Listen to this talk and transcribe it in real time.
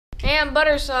ham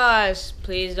butter sauce.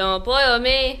 Please don't boil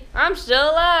me. I'm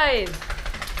still alive.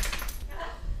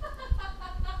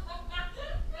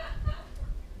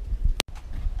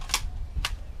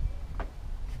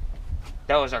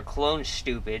 That was our clone,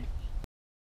 stupid.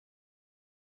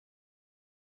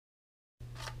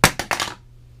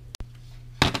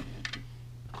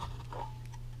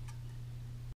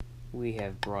 We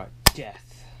have brought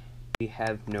death. We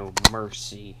have no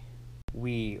mercy.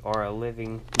 We are a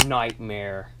living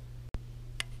nightmare.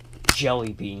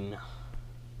 Jelly bean.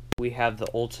 We have the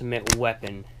ultimate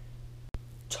weapon.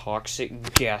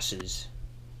 Toxic gases.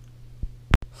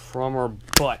 From our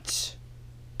butts.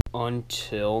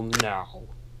 Until now.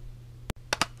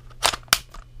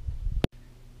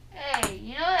 Hey,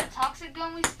 you know that toxic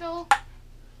gun we stole?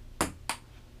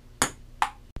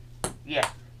 Yeah.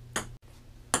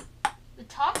 The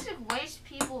toxic waste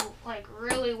people, like,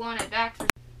 really want it back for...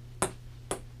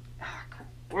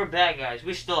 We're bad guys.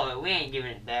 We stole it. We ain't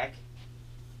giving it back.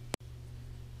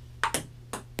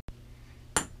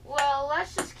 Well,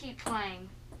 let's just keep playing.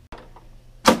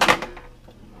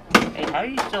 Hey, how are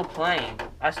you still playing?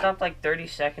 I stopped like 30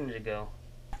 seconds ago.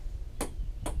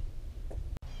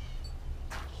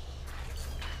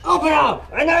 Open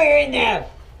up! I know you're in there!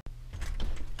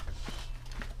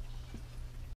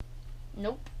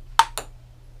 Nope.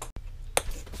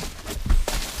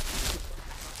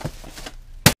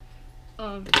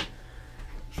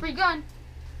 Free gun.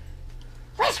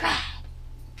 Race ride!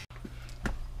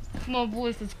 Come on,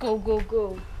 boys, let's go, go,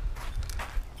 go.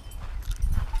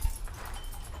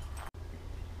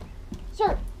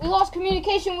 Sir, we lost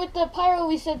communication with the pyro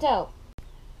we sent out.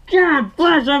 God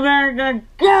bless America!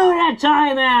 Go to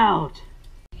timeout!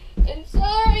 I'm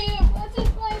sorry, it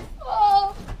wasn't my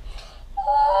fault.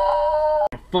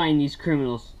 Find these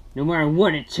criminals, no matter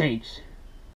what it takes.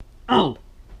 Oh,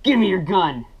 give me your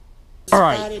gun.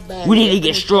 Alright, we need to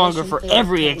get stronger for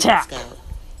every attack.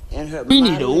 We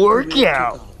need to work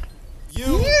out.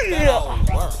 Yeah.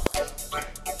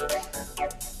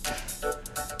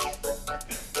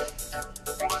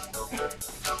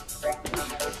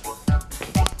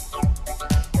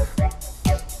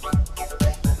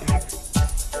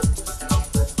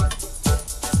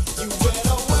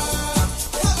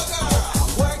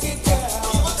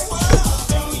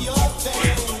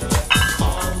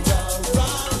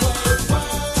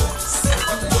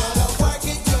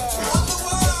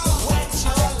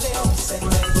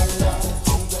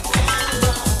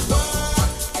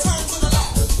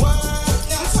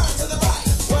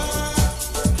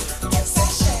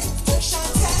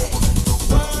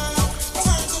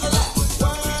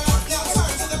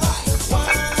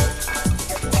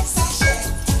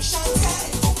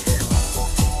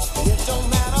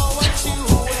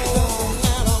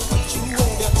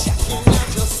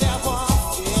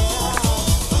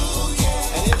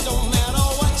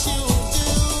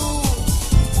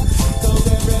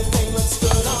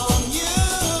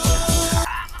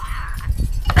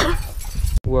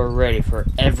 We're ready for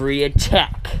every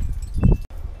attack.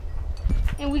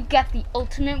 And we got the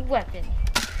ultimate weapon.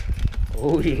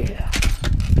 Oh yeah.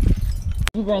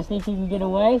 You guys think you can get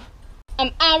away?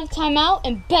 I'm out of timeout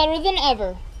and better than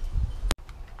ever.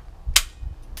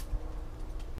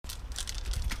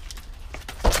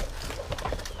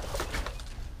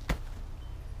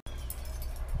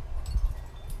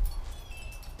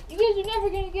 You guys are never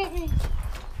gonna get me.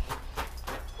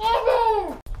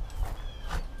 Never!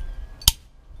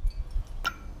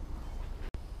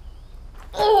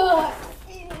 Ugh.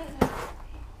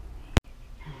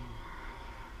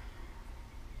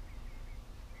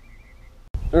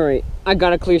 Alright, I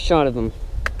got a clear shot of them.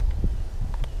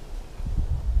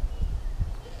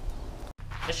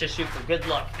 Let's just shoot for good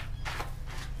luck.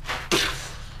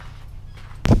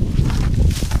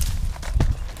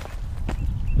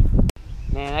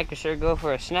 Man, I could sure go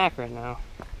for a snack right now.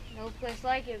 No place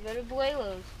like it but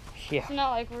Abuelo's. Yeah. It's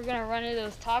not like we're gonna run into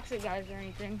those toxic guys or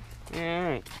anything. Yeah,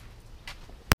 alright.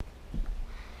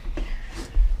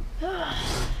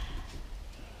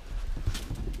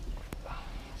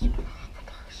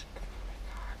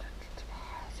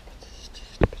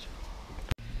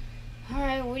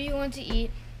 Alright, what do you want to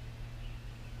eat?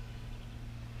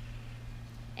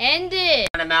 End it!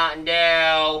 On a Mountain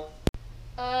Dew.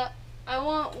 I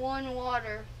want one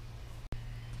water.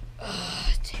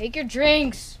 Take your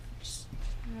drinks.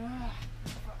 I'm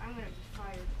gonna be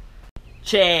fired.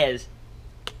 Cheers.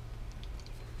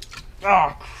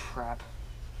 Oh, crap.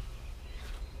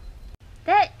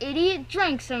 That idiot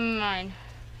drank some of mine.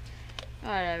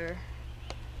 Whatever.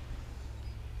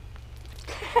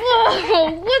 Whoa,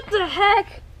 what the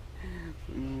heck?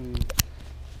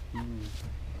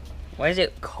 Why is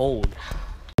it cold?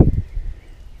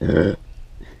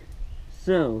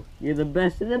 So, you're the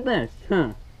best of the best,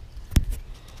 huh?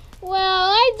 Well,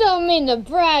 I don't mean to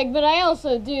brag, but I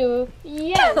also do.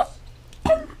 Yes.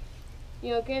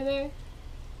 You okay there?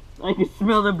 I can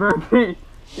smell the burnt pit.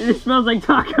 It smells like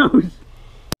tacos.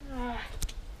 I'm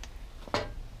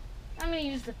gonna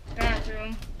use the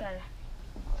bathroom. Gotta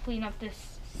clean up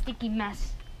this sticky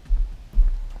mess.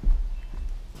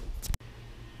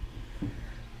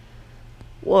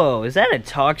 Whoa, is that a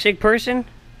toxic person?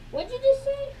 What'd you just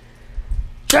say?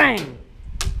 Bang!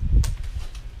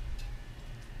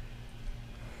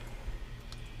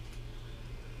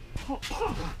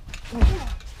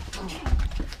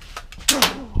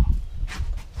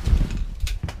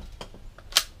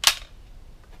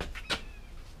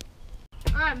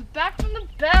 I'm back from the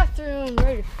bathroom,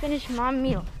 ready to finish my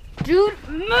meal. Dude,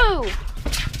 move!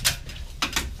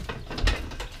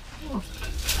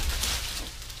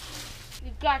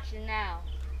 We got you now.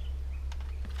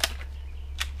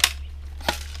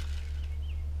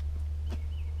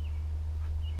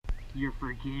 You're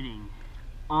forgetting.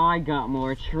 I got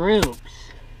more troops.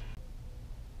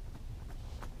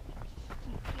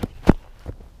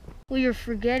 Well, you're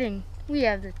forgetting. We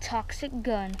have the toxic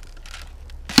gun.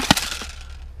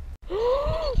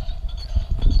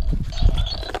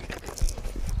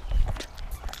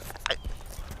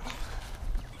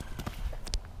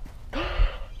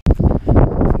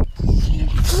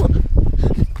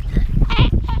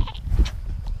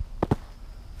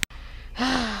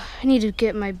 I need to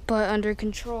get my butt under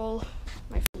control.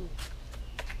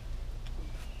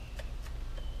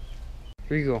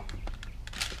 Here you go.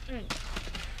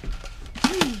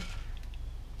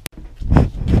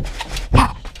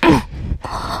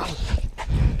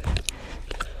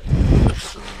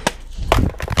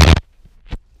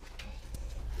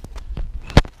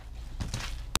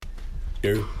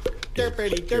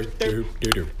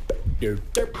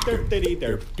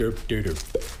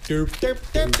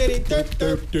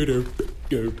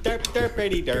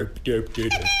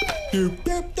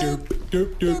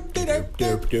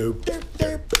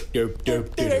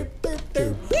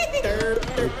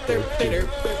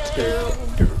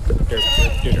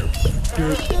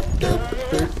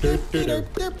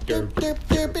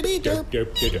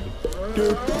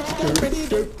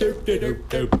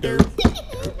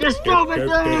 Just drop it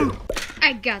down!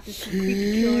 I got this,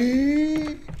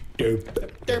 you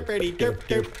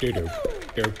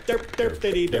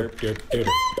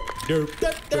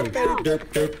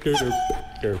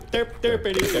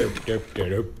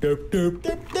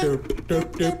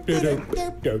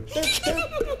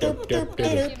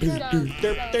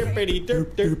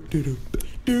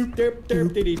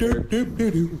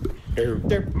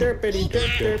creepy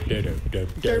killer.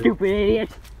 Stupid idiot!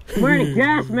 I'm wearing a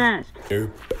gas mask!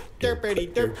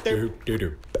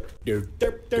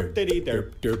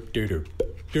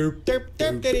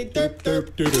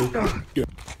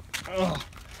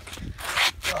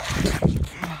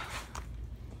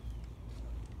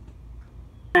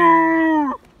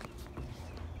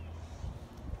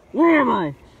 Where am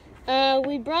I?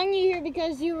 We brought you here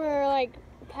because you were, like,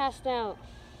 passed out.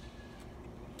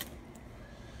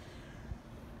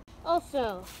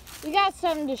 Also, we got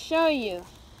something to show you.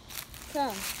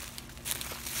 Come.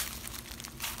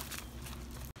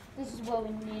 This is what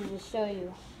we needed to show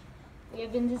you. We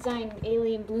have been designing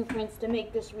alien blueprints to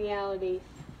make this reality.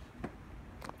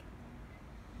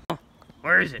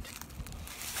 Where is it?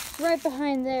 It's right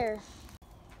behind there.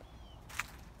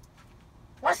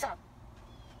 What's up?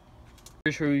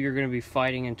 Here's who you're gonna be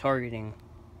fighting and targeting.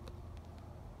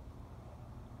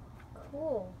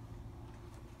 Cool.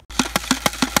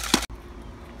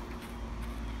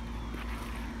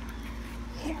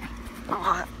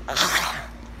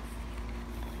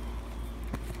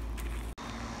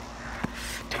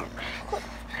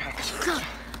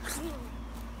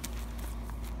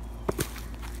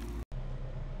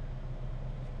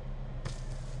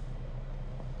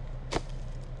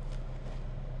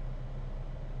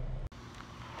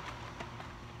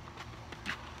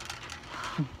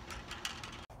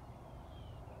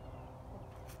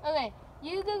 Okay,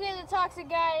 you go get the toxic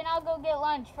guy and I'll go get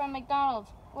lunch from McDonald's.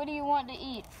 What do you want to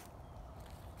eat?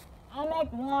 I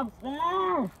make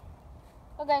lobster!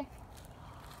 Okay,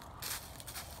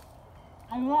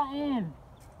 I want in!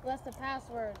 what's the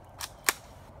password?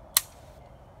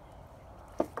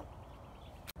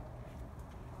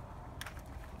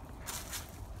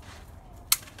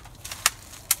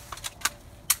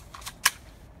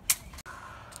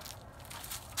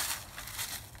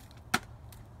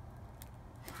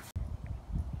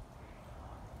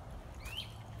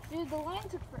 Dude, the line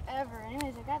took forever.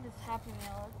 Anyways, I got this Happy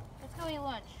Meal. Let's go eat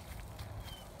lunch.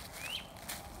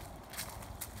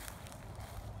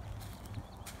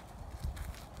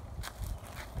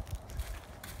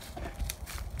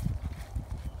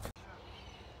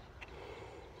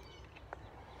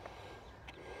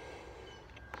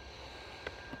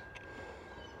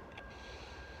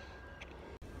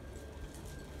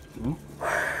 Dude,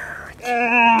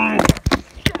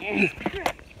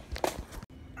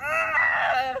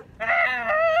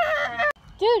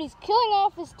 he's killing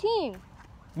off his team.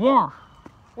 Yeah,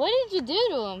 What did you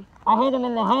do to him? I hit him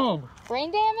in the head.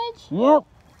 Brain damage? Yep.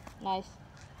 Nice.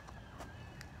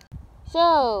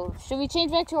 So, should we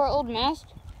change back to our old mask?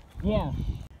 Yeah.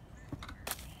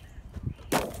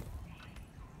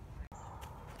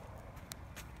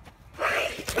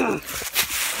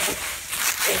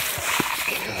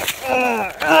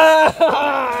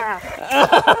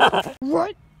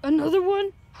 What? Another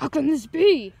one? How can this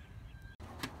be?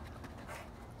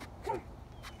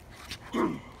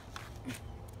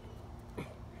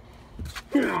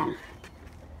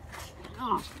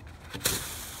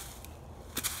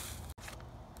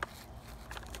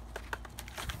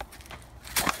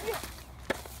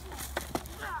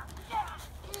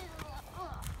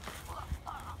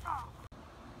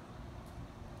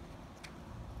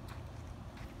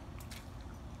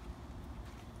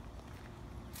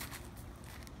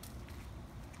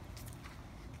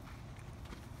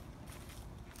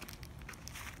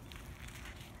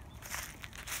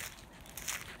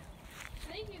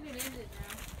 I think you can end it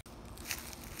now.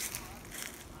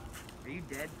 Are you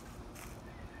dead?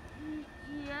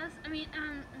 Yes,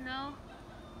 no.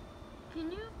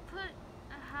 Can you put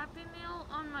a Happy Meal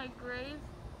on my grave?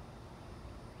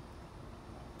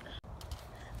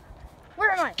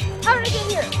 Where am I? How did I get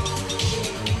here?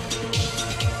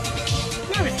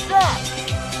 Dude, stop!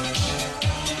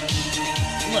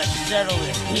 Let's settle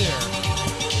it here.